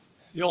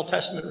The Old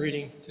Testament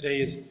reading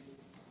today is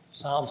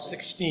Psalm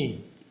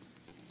 16.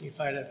 You can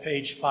find it at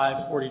page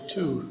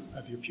 542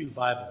 of your Pew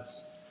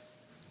Bibles.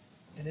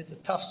 And it's a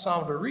tough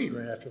psalm to read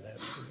right after that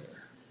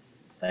prayer.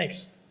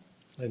 Thanks,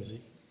 Lindsay.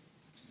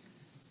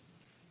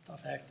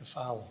 Tough act to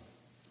follow.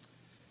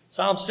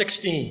 Psalm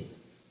 16.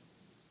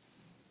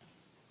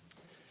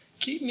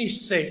 Keep me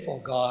safe, O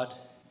God,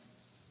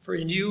 for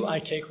in you I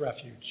take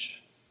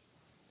refuge.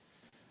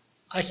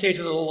 I say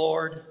to the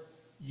Lord,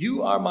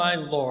 you are my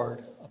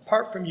Lord.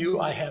 Apart from you,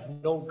 I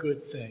have no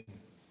good thing.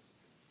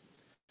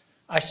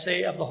 I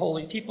say of the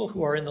holy people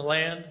who are in the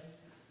land,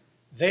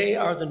 they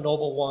are the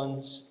noble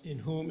ones in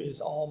whom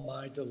is all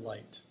my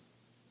delight.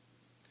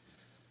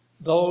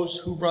 Those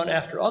who run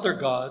after other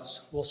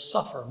gods will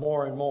suffer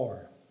more and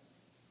more.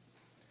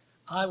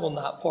 I will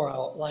not pour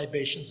out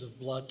libations of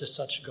blood to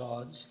such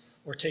gods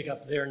or take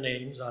up their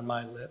names on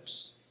my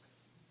lips.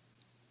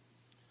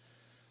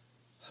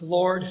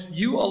 Lord,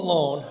 you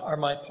alone are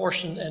my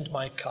portion and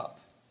my cup.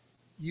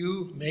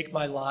 You make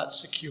my lot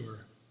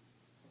secure.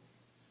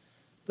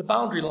 The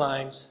boundary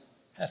lines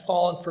have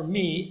fallen for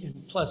me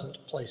in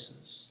pleasant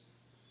places.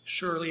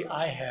 Surely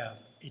I have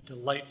a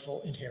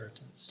delightful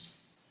inheritance.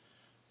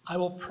 I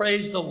will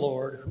praise the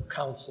Lord who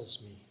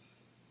counsels me.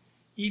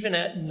 Even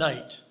at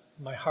night,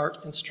 my heart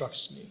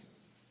instructs me.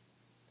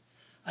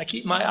 I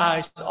keep my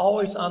eyes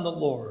always on the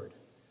Lord.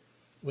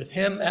 With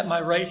him at my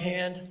right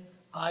hand,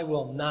 I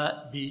will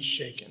not be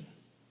shaken.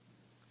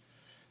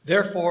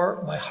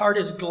 Therefore, my heart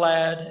is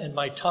glad and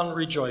my tongue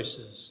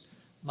rejoices.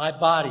 My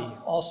body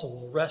also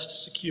will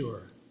rest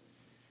secure,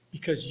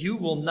 because you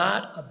will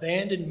not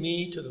abandon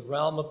me to the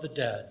realm of the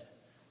dead,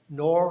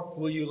 nor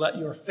will you let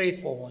your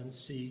faithful one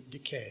see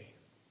decay.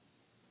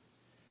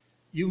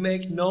 You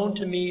make known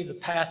to me the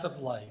path of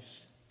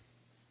life.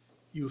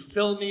 You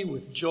fill me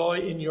with joy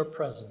in your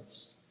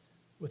presence,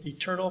 with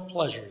eternal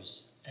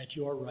pleasures at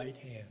your right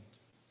hand.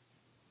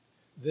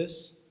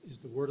 This is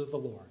the word of the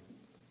Lord.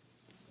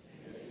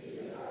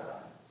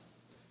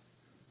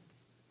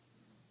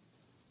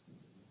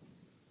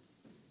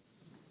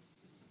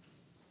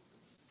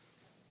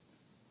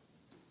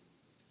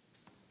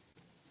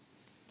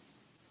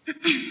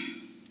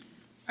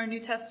 Our New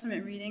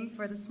Testament reading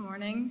for this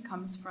morning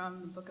comes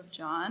from the book of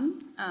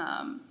John,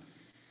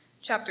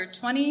 chapter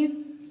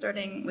 20,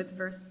 starting with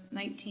verse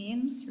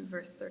 19 through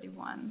verse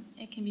 31.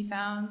 It can be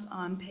found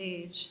on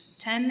page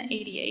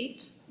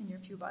 1088 in your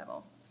Pew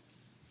Bible.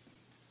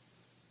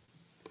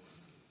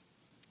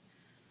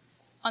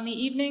 On the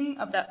evening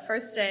of that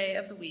first day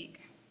of the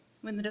week,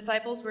 when the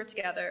disciples were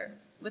together,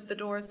 with the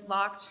doors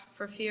locked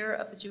for fear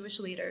of the Jewish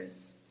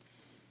leaders,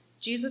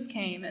 Jesus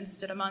came and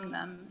stood among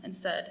them and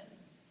said,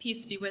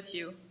 "Peace be with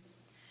you."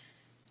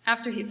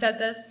 After he said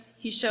this,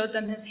 he showed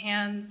them his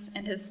hands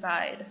and his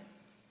side.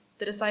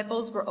 The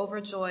disciples were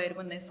overjoyed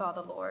when they saw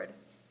the Lord.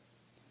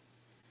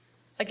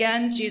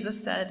 Again,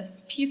 Jesus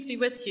said, "Peace be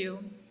with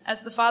you.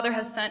 As the Father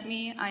has sent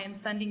me, I am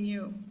sending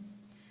you."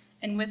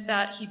 And with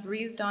that, he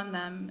breathed on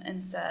them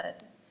and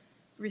said,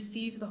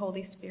 "Receive the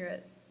Holy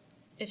Spirit.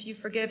 If you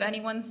forgive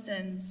anyone's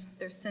sins,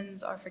 their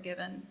sins are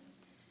forgiven.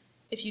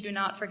 If you do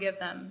not forgive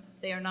them,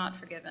 they are not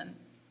forgiven."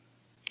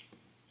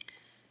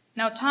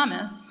 Now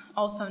Thomas,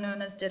 also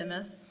known as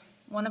Didymus,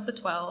 one of the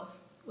 12,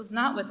 was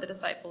not with the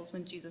disciples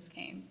when Jesus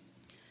came.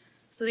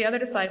 So the other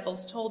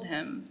disciples told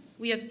him,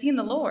 "We have seen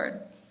the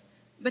Lord."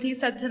 But he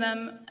said to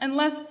them,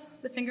 Unless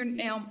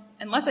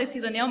I see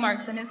the nail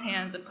marks in his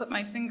hands and put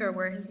my finger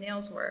where his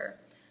nails were,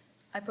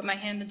 I put my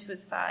hand into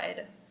his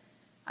side,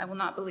 I will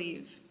not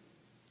believe."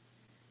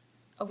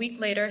 A week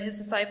later, his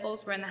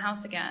disciples were in the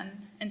house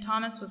again, and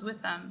Thomas was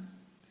with them.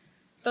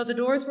 Though the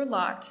doors were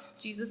locked,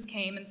 Jesus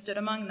came and stood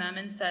among them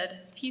and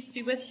said, "Peace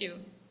be with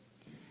you."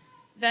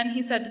 Then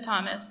he said to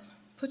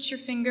Thomas, "Put your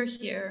finger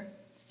here,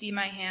 see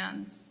my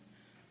hands.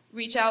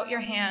 Reach out your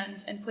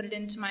hand and put it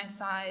into my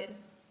side.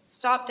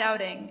 Stop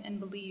doubting and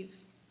believe."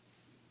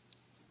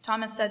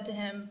 Thomas said to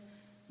him,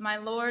 "My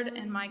Lord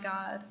and my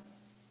God."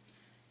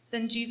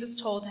 Then Jesus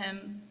told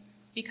him,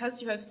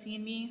 "Because you have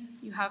seen me,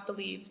 you have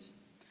believed.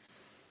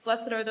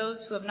 Blessed are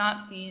those who have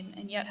not seen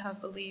and yet have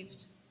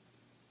believed."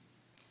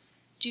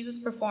 Jesus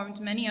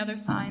performed many other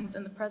signs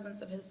in the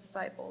presence of his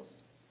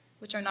disciples,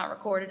 which are not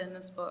recorded in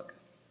this book.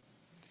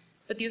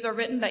 But these are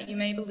written that you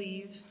may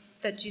believe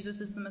that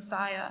Jesus is the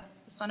Messiah,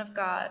 the Son of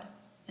God,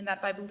 and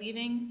that by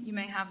believing you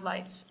may have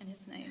life in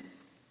his name.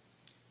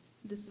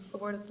 This is the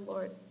word of the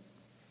Lord.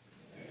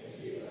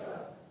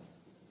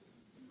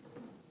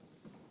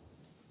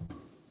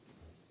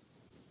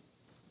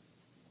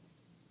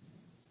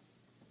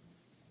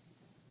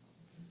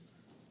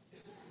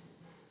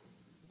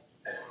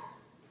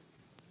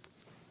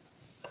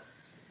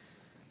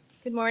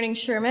 Good morning,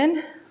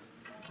 Sherman.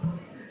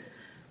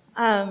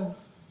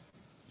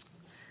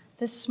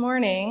 This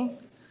morning,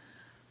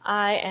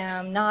 I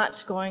am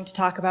not going to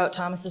talk about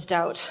Thomas's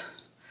doubt.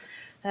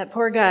 That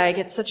poor guy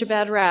gets such a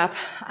bad rap.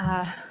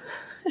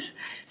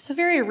 It's a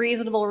very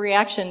reasonable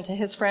reaction to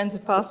his friend's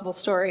impossible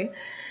story.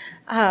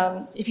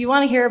 If you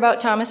want to hear about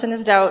Thomas and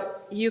his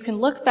doubt, you can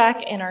look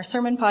back in our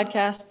sermon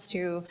podcasts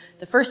to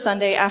the first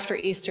Sunday after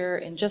Easter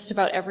in just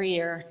about every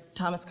year.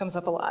 Thomas comes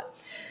up a lot.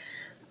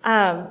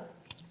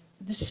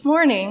 This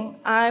morning,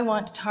 I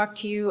want to talk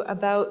to you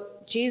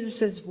about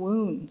Jesus'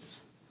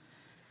 wounds.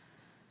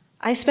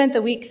 I spent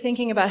the week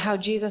thinking about how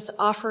Jesus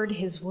offered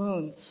his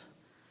wounds,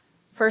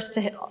 first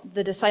to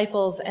the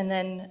disciples and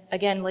then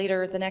again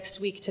later the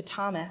next week to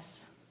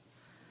Thomas.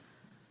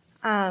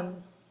 I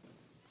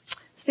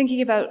was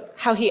thinking about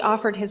how he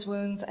offered his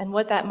wounds and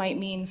what that might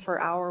mean for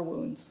our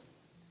wounds.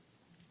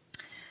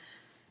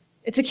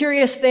 It's a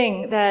curious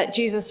thing that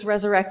Jesus'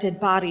 resurrected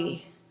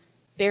body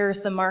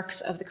bears the marks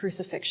of the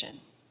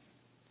crucifixion.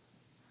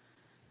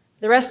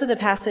 The rest of the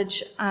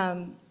passage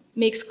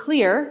makes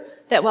clear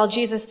that while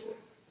Jesus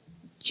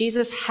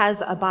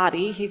has a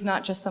body, he's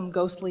not just some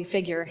ghostly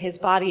figure. His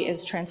body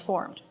is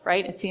transformed,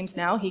 right? It seems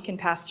now he can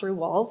pass through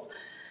walls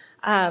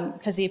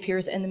because he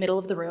appears in the middle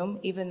of the room,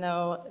 even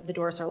though the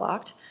doors are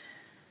locked.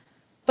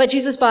 But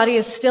Jesus' body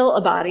is still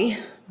a body.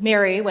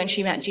 Mary, when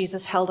she met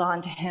Jesus, held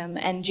on to him,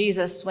 and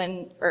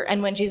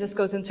when Jesus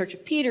goes in search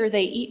of Peter,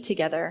 they eat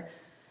together.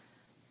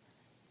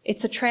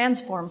 It's a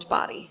transformed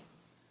body,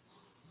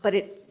 but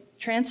it's a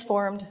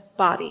transformed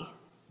body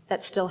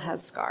that still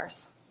has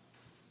scars.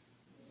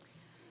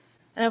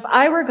 And if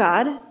I were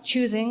God,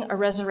 choosing a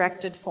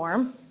resurrected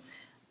form,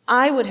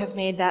 I would have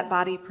made that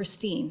body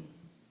pristine,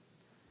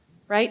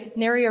 right?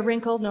 Nary a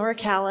wrinkle nor a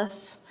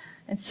callus,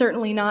 and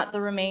certainly not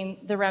the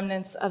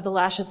remnants of the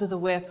lashes of the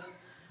whip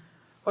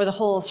or the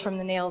holes from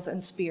the nails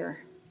and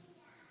spear.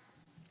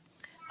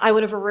 I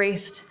would have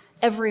erased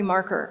every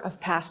marker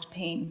of past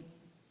pain.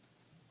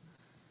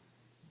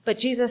 But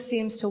Jesus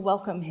seems to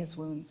welcome his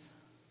wounds.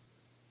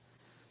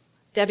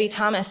 Debbie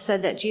Thomas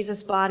said that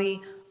Jesus'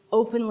 body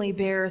openly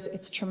bears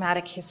its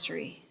traumatic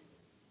history.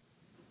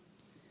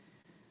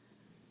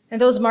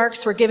 And those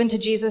marks were given to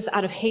Jesus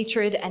out of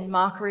hatred and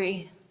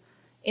mockery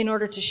in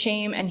order to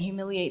shame and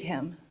humiliate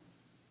him.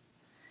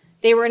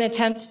 They were an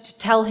attempt to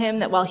tell him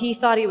that while he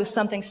thought he was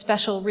something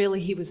special,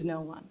 really he was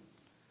no one.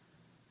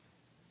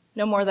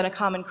 No more than a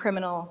common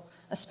criminal,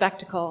 a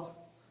spectacle,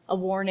 a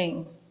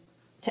warning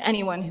to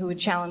anyone who would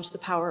challenge the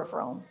power of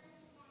Rome.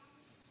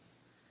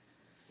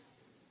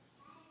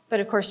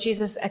 But of course,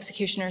 Jesus'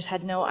 executioners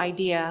had no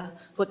idea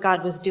what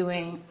God was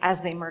doing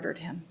as they murdered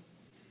him.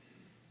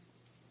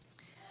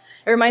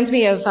 It reminds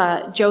me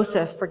of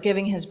Joseph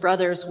forgiving his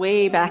brothers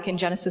way back in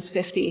Genesis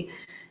 50.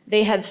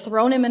 They had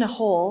thrown him in a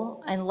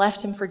hole and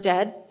left him for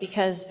dead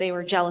because they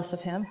were jealous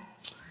of him.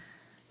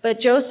 But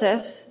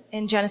Joseph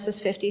in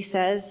Genesis 50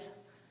 says,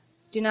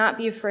 "Do not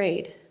be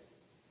afraid.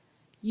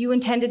 You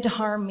intended to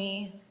harm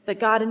me, but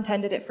God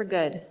intended it for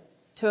good,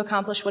 to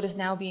accomplish what is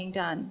now being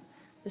done,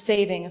 the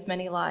saving of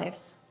many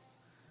lives."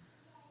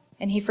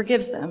 And he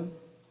forgives them.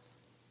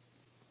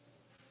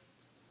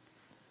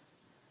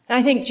 And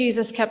I think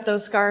Jesus kept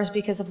those scars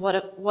because of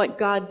what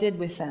God did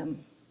with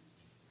them.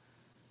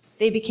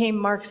 They became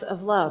marks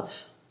of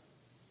love,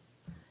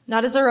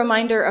 not as a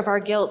reminder of our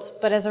guilt,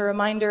 but as a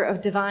reminder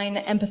of divine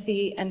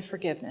empathy and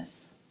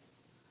forgiveness.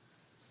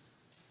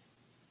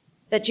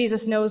 That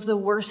Jesus knows the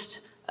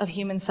worst of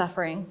human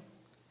suffering,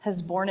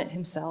 has borne it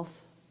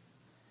himself,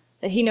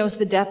 that he knows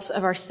the depths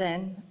of our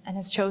sin and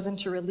has chosen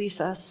to release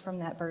us from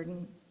that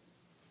burden.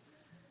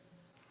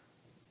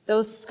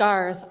 Those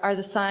scars are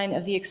the sign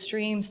of the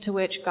extremes to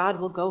which God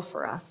will go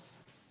for us,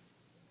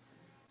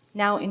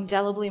 now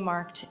indelibly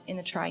marked in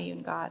the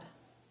triune God.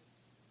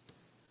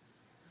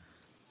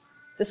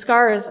 The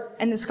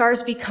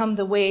scars become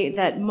the way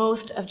that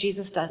most of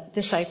Jesus'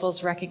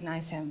 disciples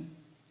recognize him.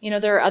 You know,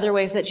 there are other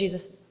ways that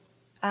Jesus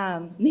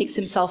makes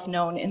himself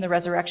known in the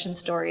resurrection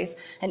stories,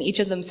 and each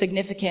of them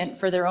significant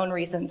for their own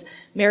reasons.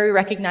 Mary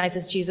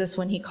recognizes Jesus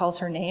when he calls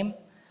her name,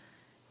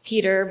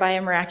 Peter by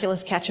a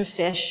miraculous catch of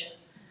fish,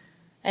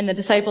 and for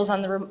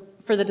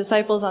the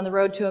disciples on the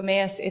road to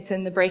Emmaus, it's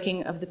in the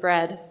breaking of the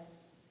bread.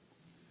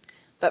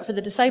 But for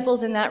the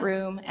disciples in that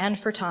room and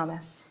for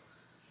Thomas,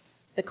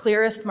 the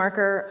clearest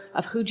marker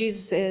of who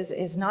Jesus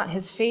is not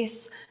his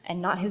face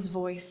and not his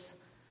voice,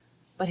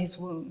 but his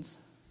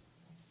wounds.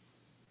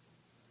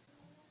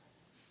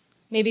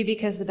 Maybe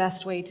because the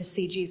best way to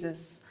see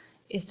Jesus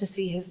is to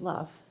see his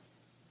love.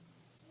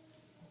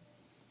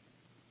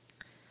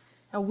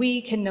 Now,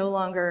 we can no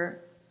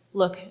longer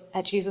look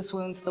at Jesus'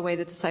 wounds the way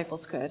the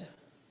disciples could.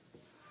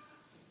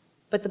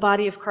 But the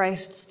body of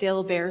Christ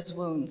still bears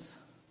wounds,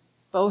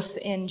 both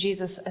in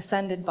Jesus'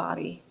 ascended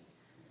body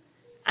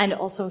and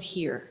also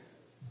here,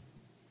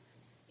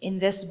 in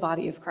this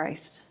body of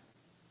Christ,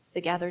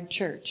 the gathered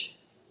church.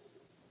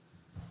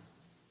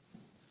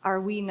 Are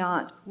we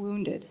not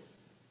wounded?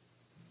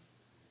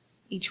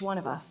 Each one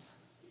of us.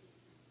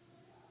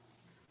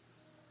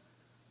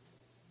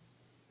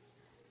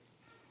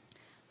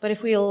 But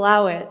if we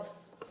allow it,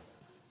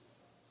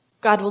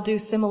 God will do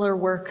similar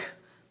work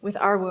with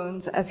our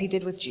wounds as he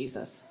did with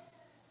Jesus.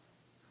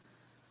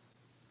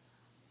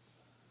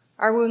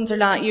 Our wounds are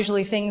not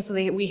usually things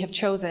that we have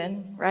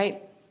chosen,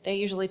 right? They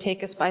usually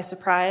take us by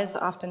surprise,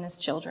 often as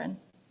children.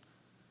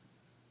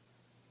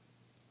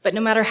 But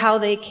no matter how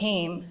they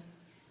came,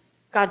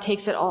 God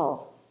takes it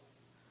all,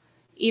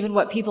 even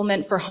what people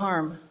meant for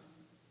harm,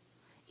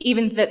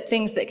 even that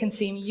things that can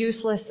seem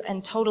useless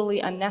and totally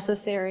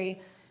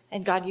unnecessary,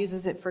 and God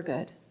uses it for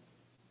good.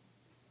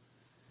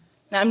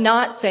 Now, I'm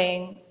not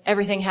saying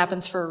everything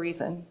happens for a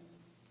reason,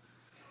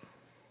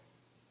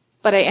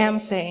 but I am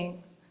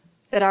saying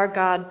that our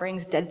God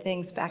brings dead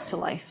things back to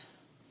life.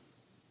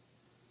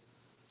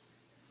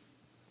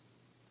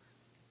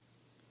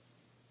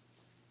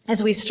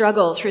 As we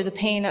struggle through the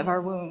pain of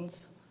our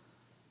wounds,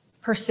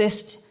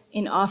 persist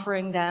in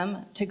offering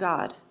them to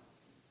God.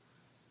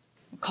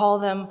 Call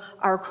them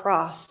our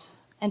cross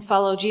and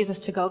follow Jesus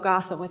to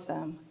Golgotha with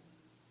them,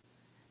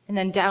 and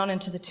then down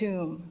into the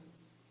tomb.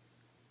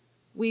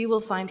 We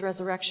will find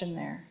resurrection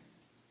there.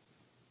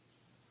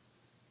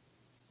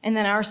 And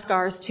then our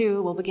scars,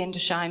 too, will begin to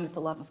shine with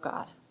the love of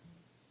God.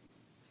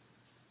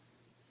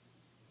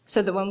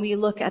 So that when we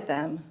look at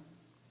them,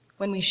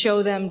 when we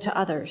show them to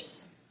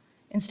others,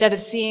 instead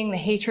of seeing the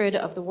hatred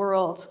of the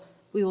world,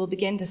 we will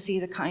begin to see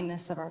the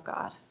kindness of our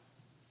God.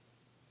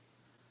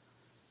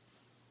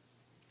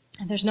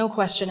 And there's no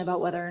question about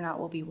whether or not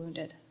we'll be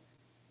wounded.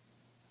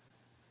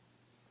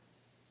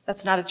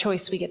 That's not a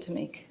choice we get to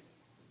make.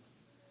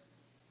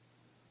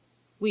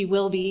 We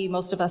will be,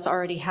 most of us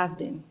already have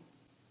been.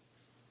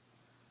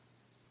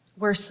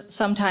 Worse,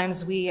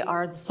 sometimes we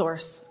are the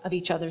source of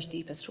each other's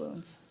deepest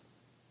wounds.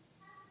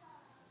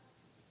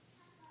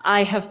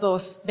 I have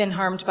both been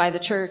harmed by the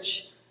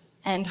church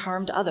and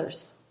harmed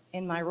others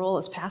in my role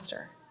as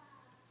pastor,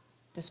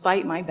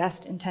 despite my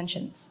best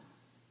intentions.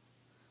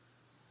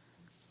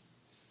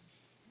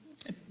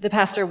 The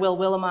pastor, Will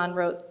Willimon,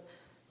 wrote,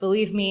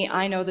 "Believe me,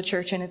 I know the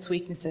church and its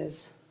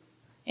weaknesses.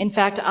 In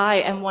fact, I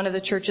am one of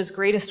the church's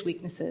greatest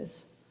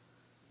weaknesses.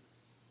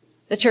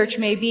 The church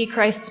may be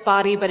Christ's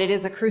body, but it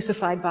is a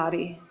crucified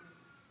body,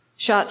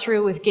 shot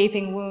through with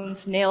gaping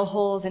wounds, nail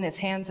holes in its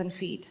hands and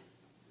feet.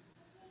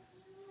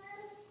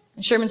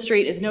 And Sherman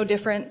Street is no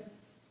different,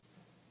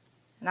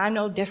 and I'm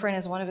no different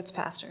as one of its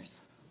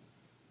pastors.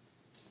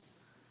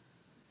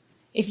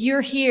 If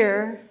you're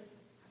here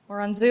or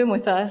on Zoom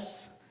with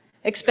us,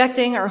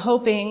 expecting or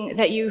hoping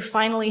that you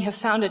finally have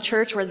found a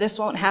church where this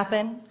won't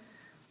happen,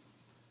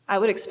 I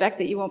would expect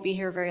that you won't be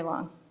here very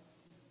long.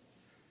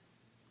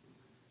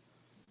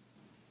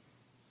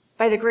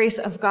 By the grace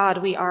of God,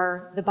 we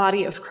are the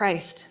body of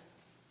Christ.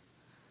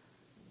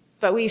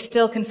 But we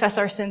still confess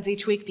our sins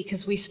each week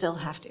because we still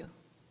have to.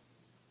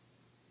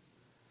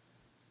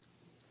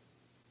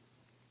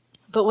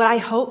 But what I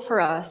hope for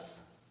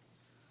us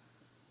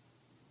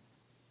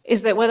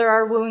is that whether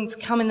our wounds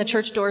come in the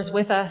church doors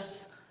with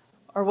us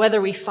or whether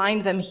we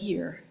find them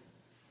here,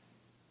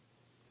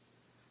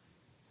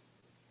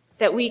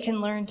 that we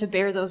can learn to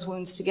bear those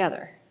wounds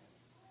together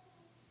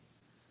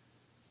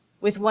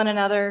with one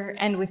another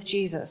and with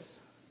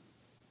Jesus,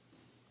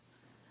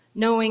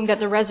 knowing that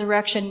the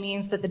resurrection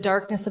means that the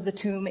darkness of the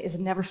tomb is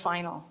never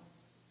final,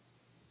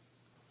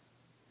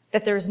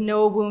 that there is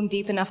no wound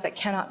deep enough that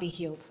cannot be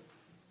healed,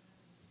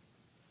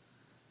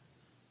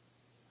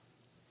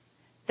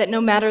 that no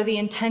matter the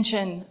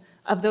intention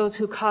of those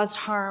who caused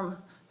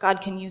harm,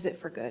 God can use it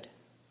for good.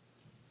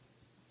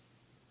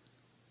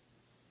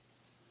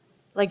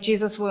 Like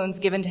Jesus' wounds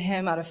given to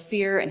him out of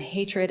fear and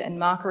hatred and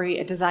mockery,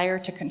 a desire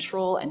to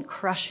control and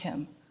crush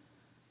him,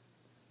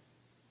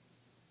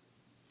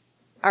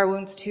 our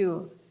wounds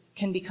too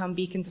can become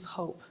beacons of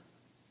hope,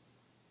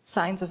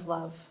 signs of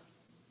love,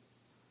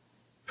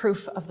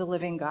 proof of the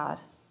living God,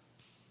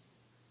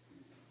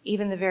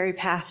 even the very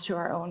path to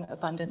our own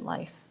abundant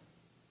life.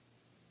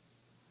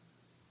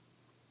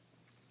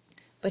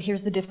 But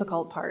here's the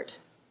difficult part.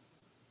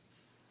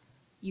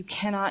 You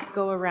cannot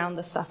go around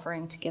the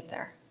suffering to get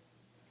there.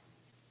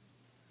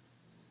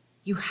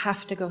 You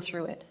have to go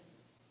through it.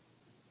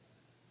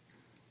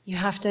 You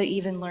have to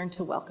even learn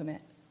to welcome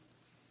it.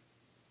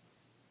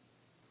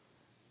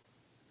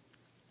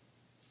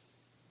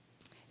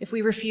 If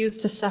we refuse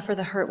to suffer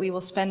the hurt, we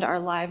will spend our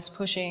lives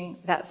pushing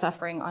that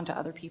suffering onto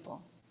other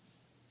people.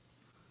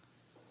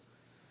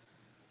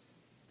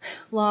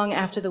 Long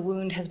after the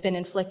wound has been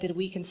inflicted,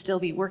 we can still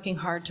be working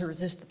hard to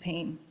resist the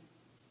pain.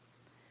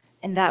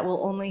 And that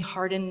will only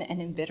harden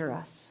and embitter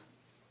us.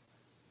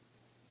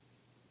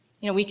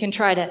 We can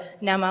try to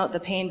numb out the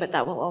pain, but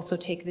that will also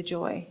take the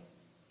joy.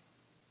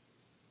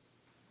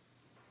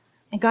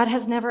 And God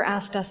has never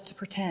asked us to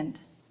pretend.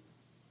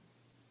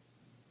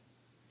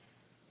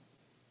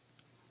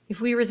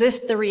 If we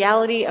resist the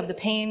reality of the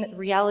pain,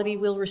 reality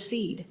will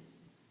recede.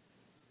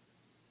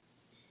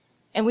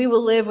 And we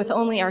will live with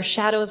only our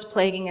shadows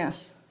plaguing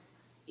us,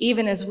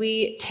 even as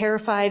we,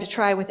 terrified,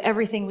 try with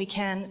everything we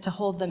can to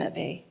hold them at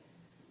bay.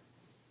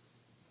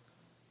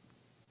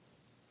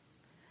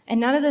 And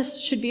none of this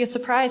should be a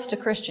surprise to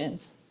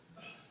Christians,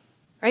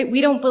 right?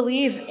 We don't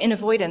believe in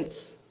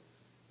avoidance.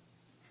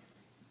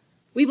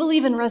 We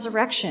believe in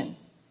resurrection.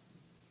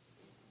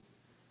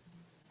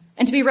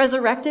 And to be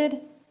resurrected,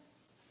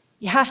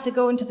 you have to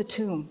go into the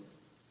tomb.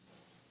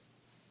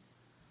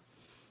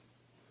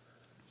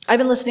 I've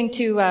been listening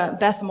to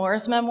Beth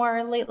Moore's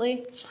memoir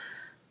lately.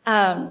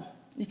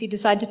 if you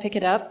decide to pick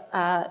it up,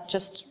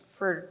 just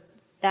for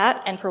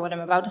that and for what I'm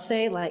about to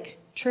say, like,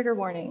 trigger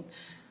warning.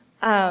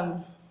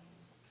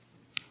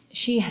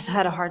 She has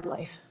had a hard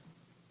life,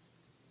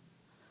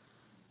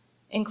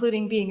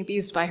 including being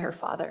abused by her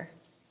father.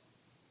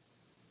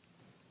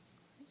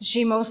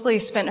 She mostly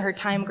spent her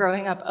time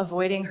growing up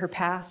avoiding her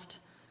past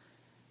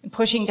and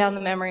pushing down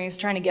the memories,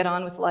 trying to get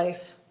on with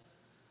life.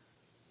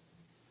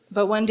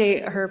 But one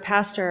day, her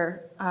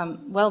pastor,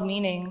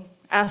 well-meaning,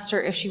 asked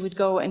her if she would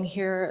go and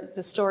hear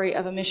the story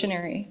of a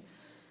missionary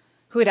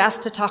who had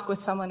asked to talk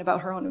with someone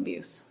about her own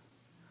abuse.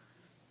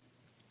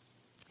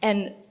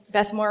 And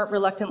Beth Moore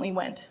reluctantly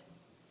went.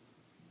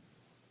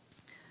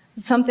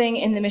 Something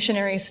in the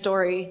missionary's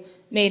story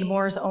made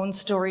Moore's own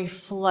story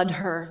flood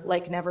her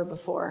like never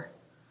before.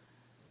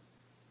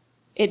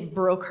 It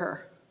broke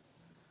her.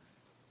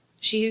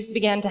 She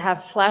began to have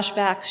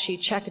flashbacks. She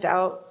checked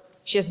out.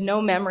 She has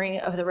no memory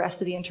of the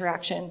rest of the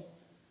interaction.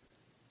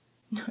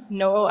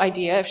 No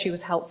idea if she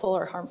was helpful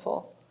or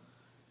harmful.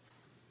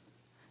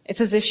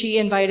 It's as if she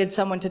invited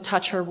someone to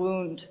touch her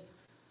wound,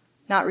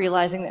 not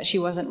realizing that she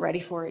wasn't ready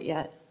for it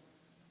yet.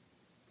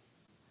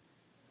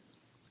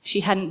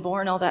 She hadn't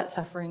borne all that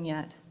suffering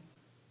yet.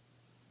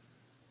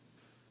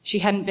 She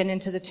hadn't been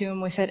into the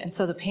tomb with it, and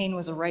so the pain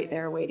was right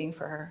there waiting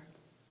for her.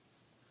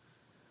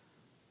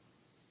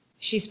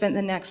 She spent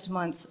the next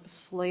months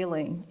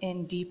flailing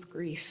in deep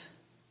grief,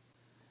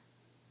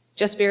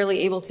 just barely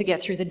able to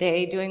get through the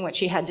day, doing what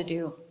she had to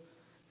do.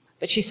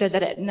 But she said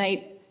that at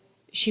night,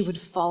 she would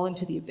fall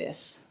into the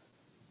abyss.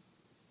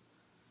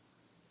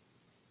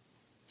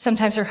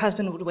 Sometimes her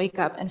husband would wake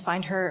up and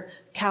find her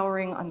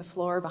cowering on the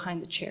floor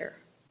behind the chair.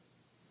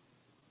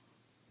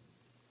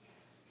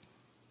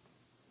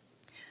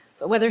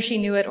 But whether she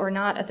knew it or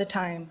not at the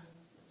time,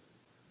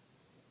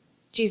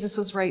 Jesus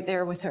was right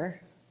there with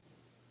her.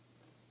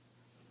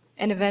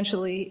 And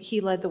eventually,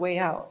 he led the way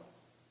out.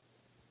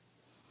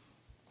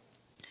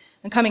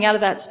 And coming out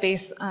of that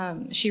space,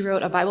 she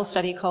wrote a Bible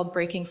study called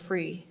Breaking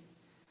Free.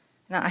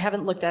 Now, I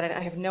haven't looked at it.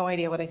 I have no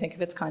idea what I think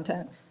of its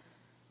content.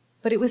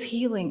 But it was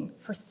healing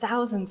for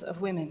thousands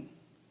of women.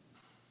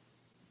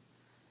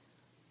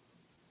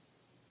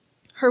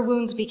 Her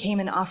wounds became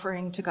an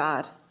offering to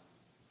God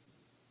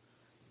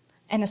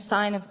and a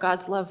sign of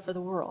God's love for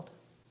the world.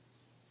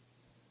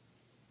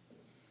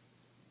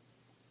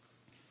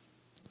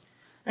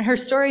 And her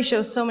story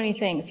shows so many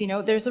things. You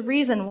know, there's a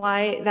reason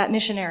why that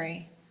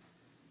missionary,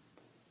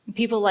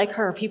 people like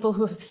her, people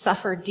who have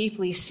suffered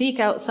deeply, seek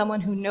out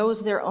someone who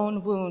knows their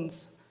own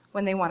wounds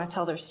when they want to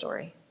tell their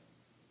story.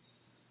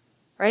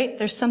 Right?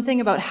 There's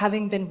something about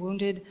having been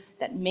wounded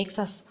that makes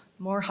us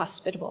more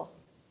hospitable.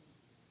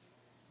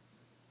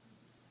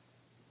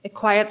 It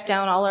quiets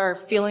down all our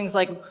feelings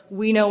like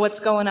we know what's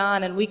going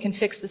on and we can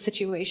fix the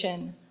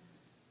situation.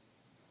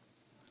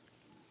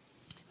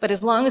 But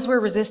as long as we're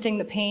resisting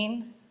the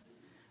pain,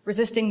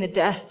 resisting the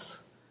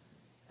deaths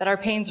that our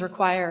pains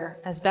require,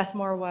 as Beth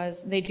Moore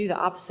was, they do the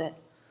opposite.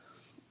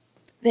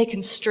 They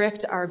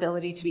constrict our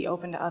ability to be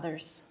open to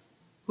others.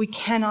 We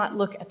cannot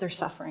look at their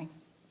suffering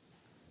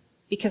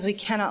because we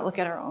cannot look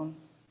at our own.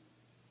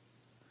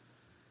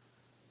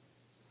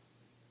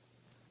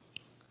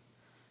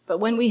 But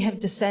when we have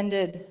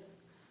descended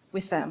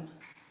with them,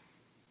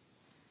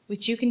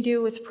 which you can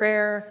do with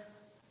prayer,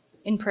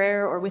 in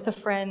prayer, or with a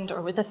friend,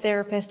 or with a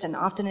therapist, and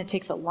often it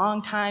takes a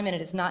long time and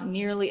it is not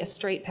nearly a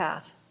straight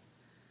path,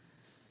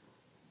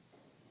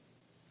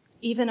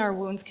 even our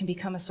wounds can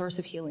become a source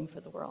of healing for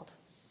the world.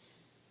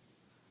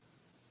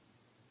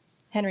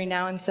 Henry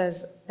Nouwen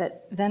says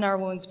that then our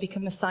wounds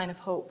become a sign of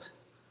hope,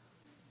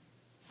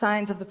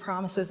 signs of the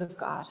promises of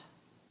God.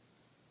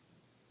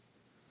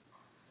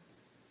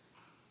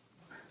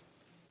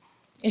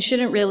 It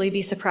shouldn't really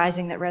be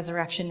surprising that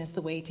resurrection is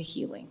the way to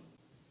healing.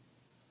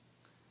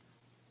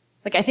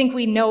 Like, I think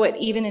we know it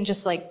even in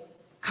just like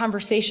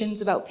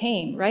conversations about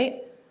pain,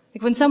 right?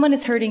 Like when someone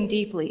is hurting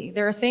deeply,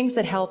 there are things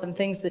that help and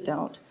things that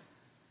don't.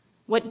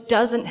 What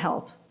doesn't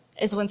help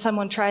is when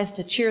someone tries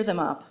to cheer them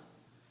up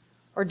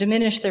or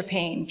diminish their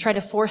pain, try to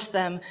force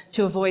them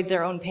to avoid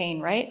their own pain,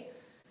 right?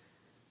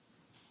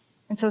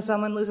 And so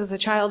someone loses a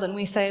child and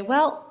we say,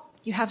 well,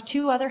 you have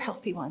 2 other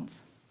healthy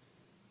ones.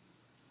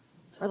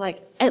 Or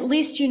like, at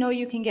least you know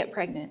you can get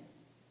pregnant.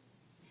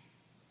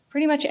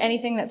 Pretty much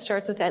anything that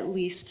starts with at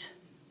least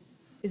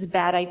is a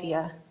bad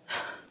idea.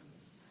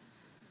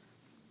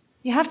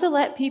 You have to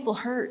let people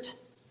hurt.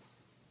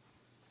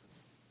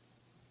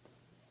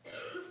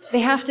 They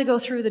have to go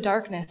through the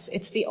darkness.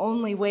 It's the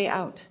only way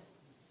out.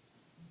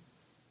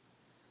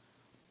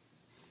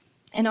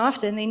 And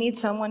often they need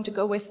someone to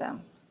go with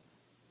them.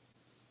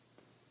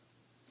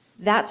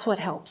 That's what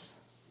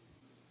helps.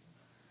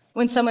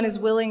 When someone is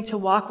willing to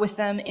walk with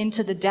them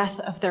into the death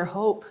of their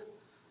hope,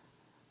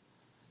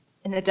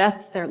 in the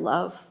death of their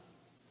love,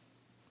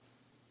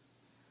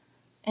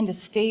 and to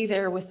stay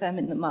there with them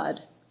in the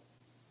mud.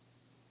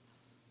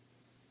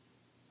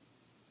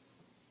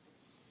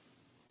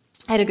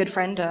 I had a good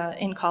friend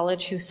in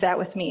college who sat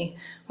with me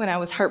when I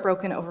was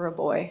heartbroken over a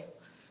boy.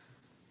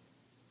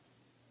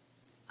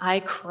 I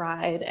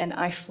cried and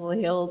I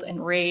flailed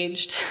and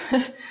raged.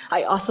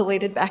 I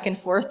oscillated back and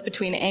forth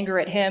between anger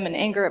at him and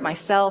anger at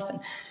myself and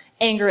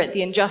anger at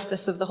the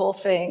injustice of the whole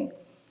thing.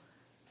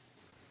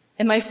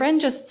 And my friend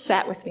just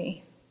sat with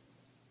me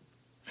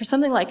for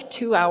something like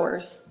 2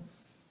 hours.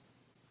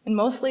 And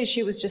mostly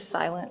she was just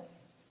silent.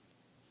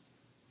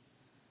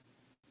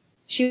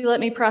 She let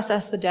me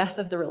process the death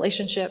of the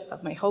relationship,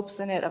 of my hopes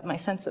in it, of my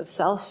sense of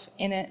self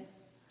in it.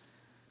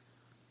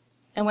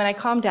 And when I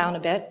calmed down a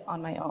bit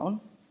on my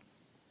own,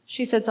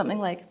 she said something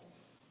like,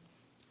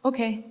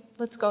 "Okay,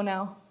 let's go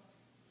now."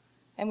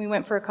 And we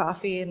went for a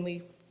coffee and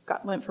we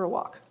went for a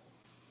walk.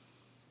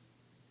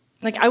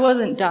 Like, I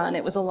wasn't done.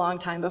 It was a long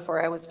time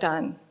before I was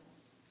done.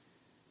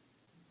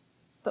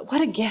 But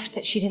what a gift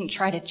that she didn't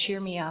try to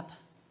cheer me up.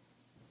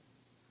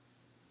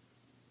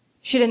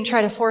 She didn't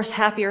try to force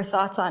happier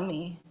thoughts on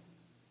me.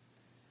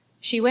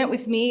 She went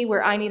with me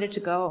where I needed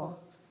to go,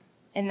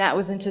 and that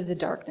was into the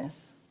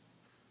darkness.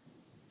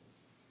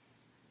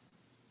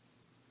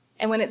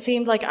 And when it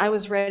seemed like I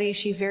was ready,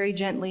 she very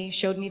gently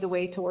showed me the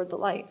way toward the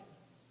light.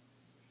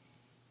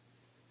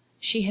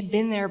 She had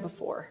been there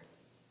before.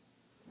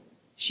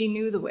 She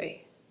knew the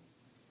way.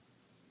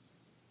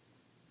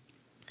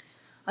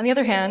 On the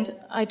other hand,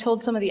 I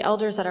told some of the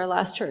elders at our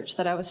last church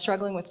that I was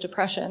struggling with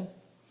depression,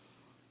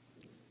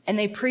 and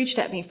they preached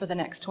at me for the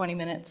next 20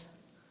 minutes.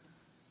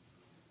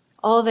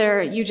 All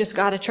their "you just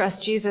gotta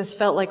trust Jesus"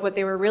 felt like what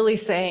they were really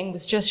saying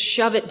was just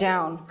shove it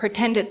down,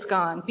 pretend it's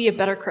gone, be a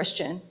better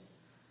Christian.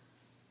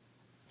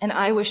 And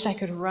I wished I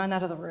could run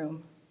out of the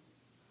room.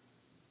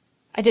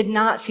 I did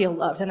not feel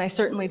loved, and I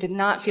certainly did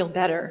not feel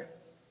better.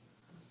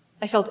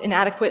 I felt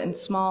inadequate and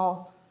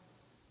small,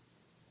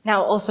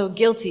 now also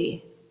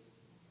guilty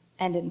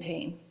and in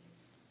pain.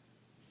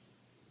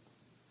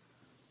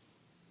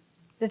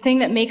 The thing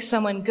that makes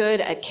someone good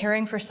at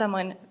caring for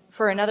someone,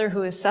 for another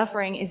who is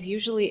suffering, is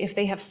usually if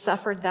they have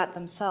suffered that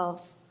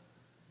themselves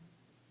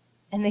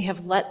and they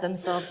have let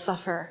themselves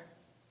suffer.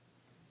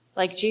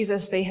 Like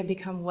Jesus, they have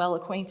become well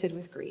acquainted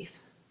with grief.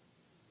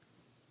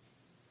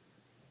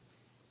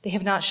 They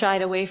have not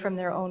shied away from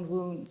their own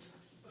wounds,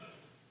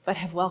 but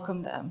have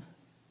welcomed them.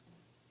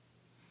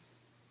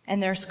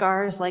 And their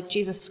scars, like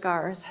Jesus'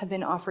 scars, have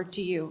been offered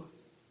to you,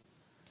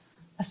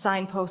 a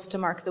signpost to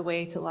mark the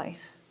way to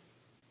life.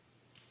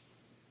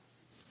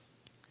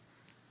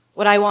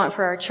 What I want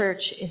for our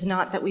church is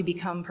not that we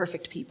become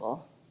perfect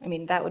people. I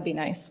mean, that would be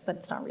nice, but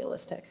it's not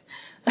realistic.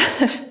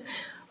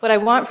 What I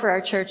want for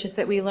our church is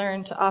that we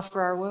learn to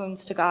offer our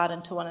wounds to God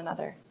and to one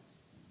another.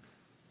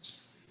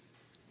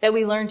 That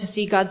we learn to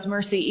see God's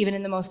mercy even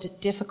in the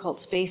most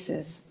difficult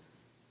spaces,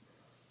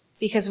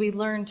 because we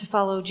learn to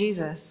follow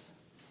Jesus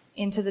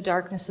into the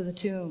darkness of the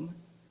tomb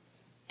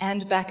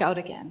and back out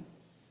again,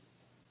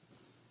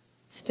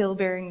 still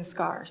bearing the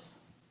scars,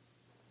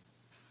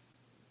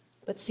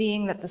 but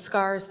seeing that the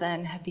scars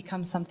then have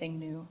become something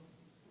new,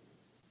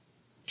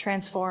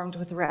 transformed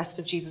with the rest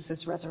of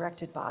Jesus'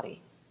 resurrected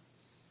body.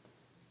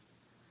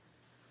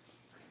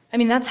 I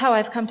mean, that's how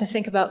I've come to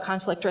think about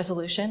conflict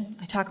resolution.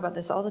 I talk about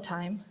this all the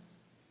time.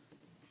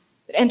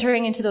 But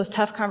entering into those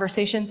tough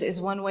conversations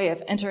is one way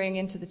of entering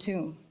into the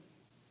tomb.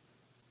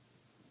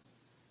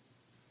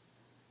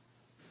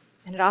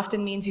 And it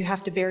often means you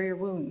have to bear your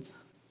wounds.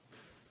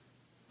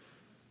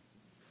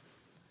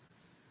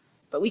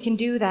 But we can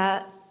do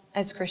that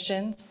as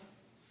Christians,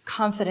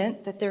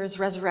 confident that there is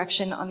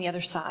resurrection on the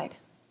other side.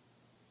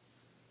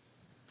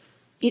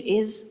 It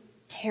is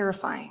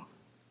terrifying,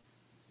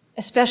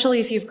 especially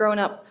if you've grown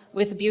up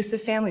with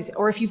abusive families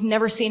or if you've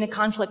never seen a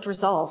conflict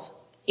resolve.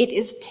 It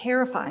is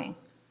terrifying.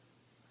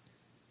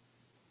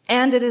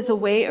 And it is a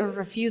way of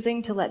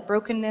refusing to let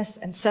brokenness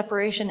and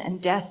separation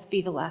and death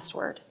be the last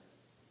word.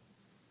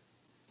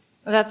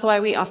 That's why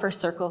we offer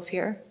circles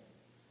here.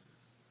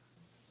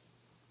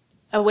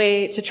 A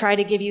way to try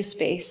to give you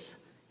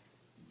space,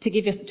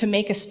 to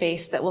make a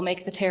space that will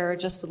make the terror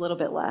just a little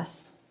bit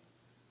less.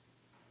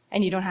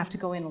 And you don't have to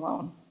go in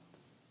alone.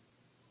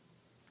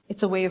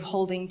 It's a way of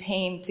holding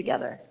pain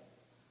together,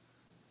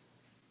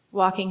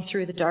 walking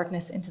through the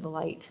darkness into the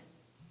light.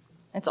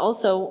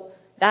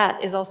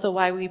 That is also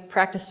why we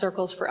practice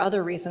circles for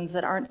other reasons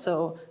that aren't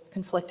so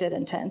conflicted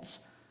and tense,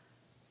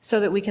 so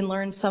that we can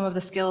learn some of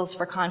the skills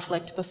for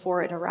conflict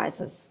before it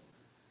arises,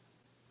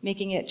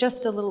 making it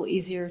just a little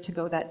easier to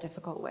go that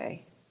difficult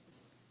way.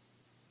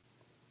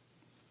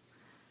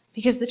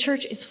 Because the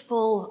church is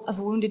full of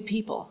wounded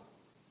people.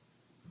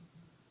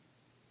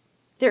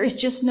 There is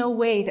just no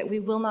way that we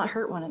will not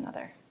hurt one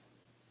another.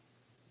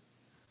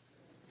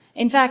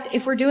 In fact,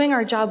 if we're doing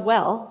our job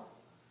well,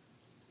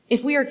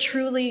 if we are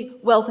truly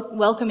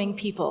welcoming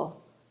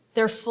people,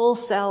 their full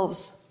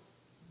selves,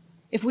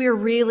 if we are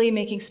really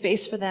making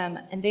space for them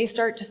and they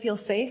start to feel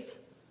safe,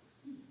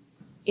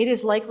 it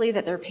is likely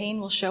that their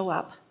pain will show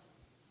up.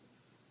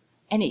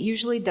 And it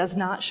usually does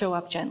not show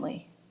up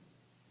gently.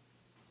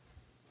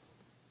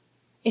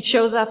 It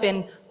shows up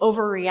in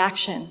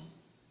overreaction,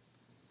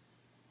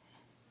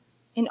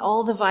 in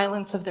all the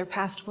violence of their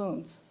past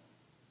wounds.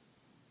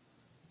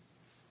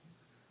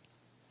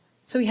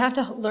 So we have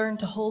to learn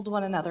to hold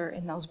one another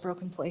in those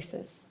broken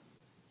places,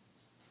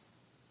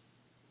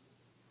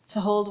 to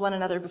hold one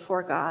another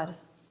before God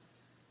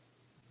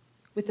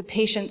with the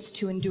patience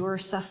to endure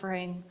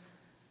suffering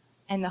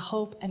and the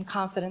hope and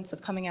confidence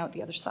of coming out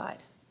the other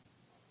side.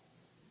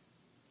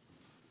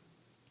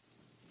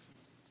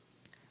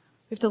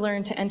 We have to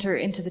learn to enter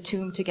into the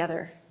tomb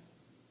together,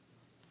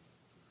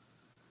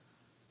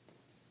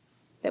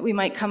 that we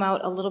might come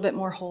out a little bit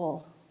more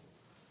whole,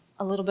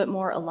 a little bit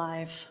more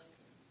alive.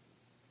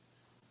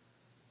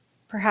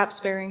 Perhaps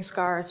bearing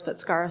scars, but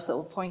scars that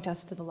will point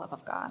us to the love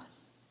of God,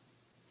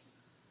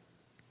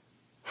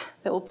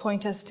 that will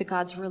point us to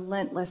God's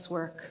relentless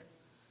work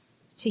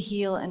to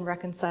heal and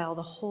reconcile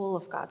the whole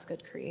of God's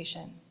good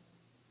creation.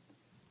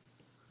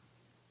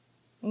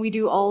 We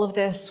do all of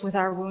this with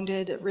our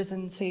wounded,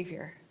 risen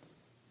Savior.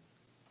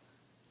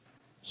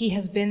 He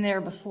has been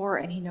there before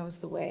and he knows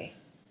the way.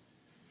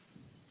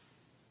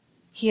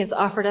 He has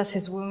offered us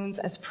his wounds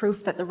as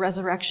proof that the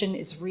resurrection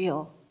is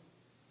real,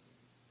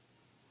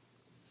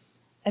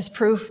 as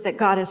proof that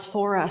God is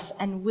for us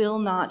and will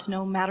not,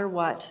 no matter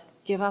what,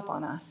 give up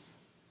on us.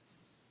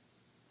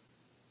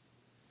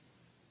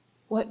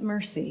 What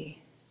mercy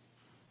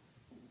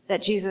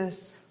that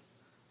Jesus,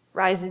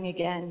 rising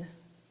again,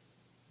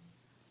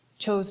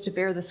 chose to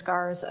bear the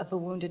scars of a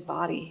wounded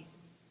body,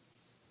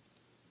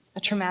 a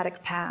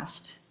traumatic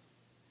past.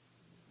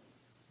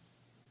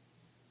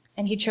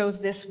 And he chose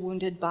this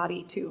wounded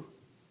body too.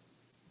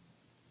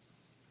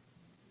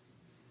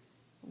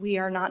 We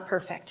are not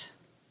perfect,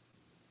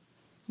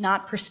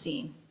 not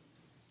pristine,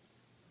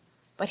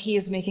 but he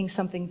is making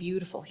something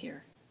beautiful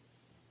here.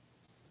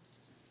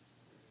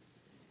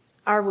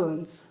 Our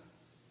wounds,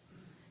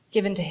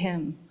 given to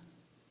him,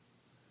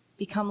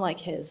 become like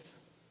his,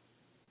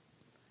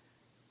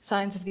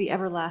 signs of the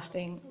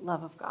everlasting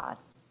love of God.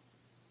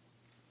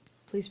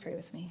 Please pray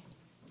with me.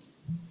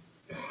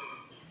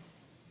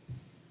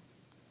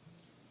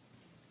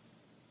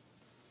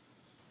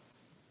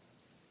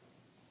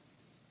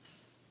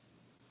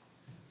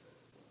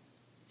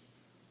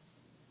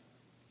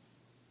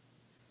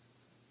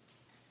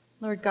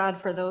 Lord God,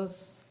 for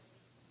those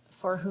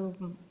for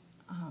whom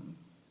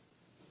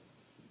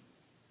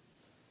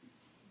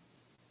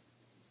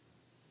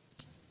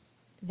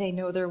they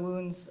know their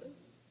wounds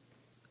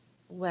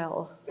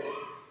well,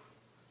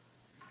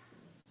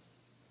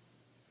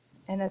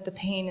 and that the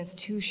pain is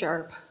too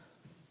sharp,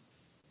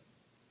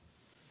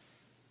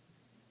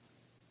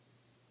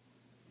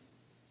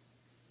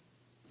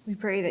 we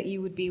pray that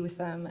you would be with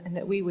them and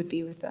that we would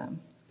be with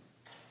them.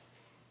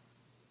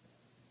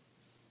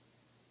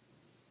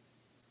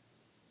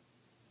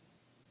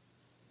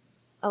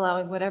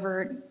 Allowing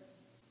whatever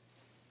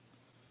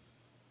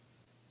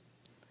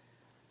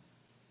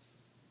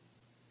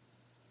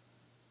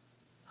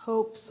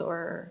hopes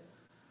or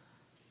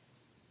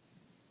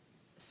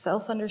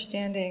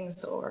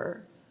self-understandings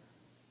or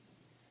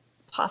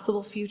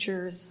possible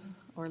futures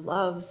or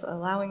loves,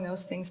 allowing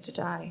those things to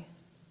die.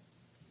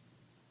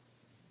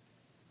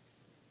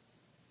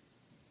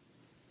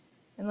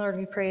 And Lord,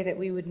 we pray that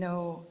we would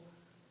know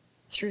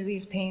through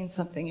these pains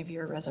something of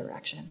your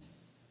resurrection.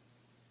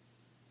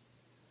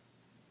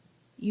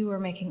 You are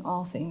making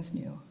all things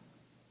new.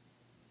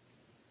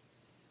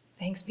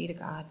 Thanks be to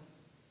God.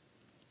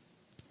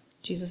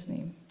 In Jesus'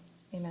 name,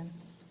 amen.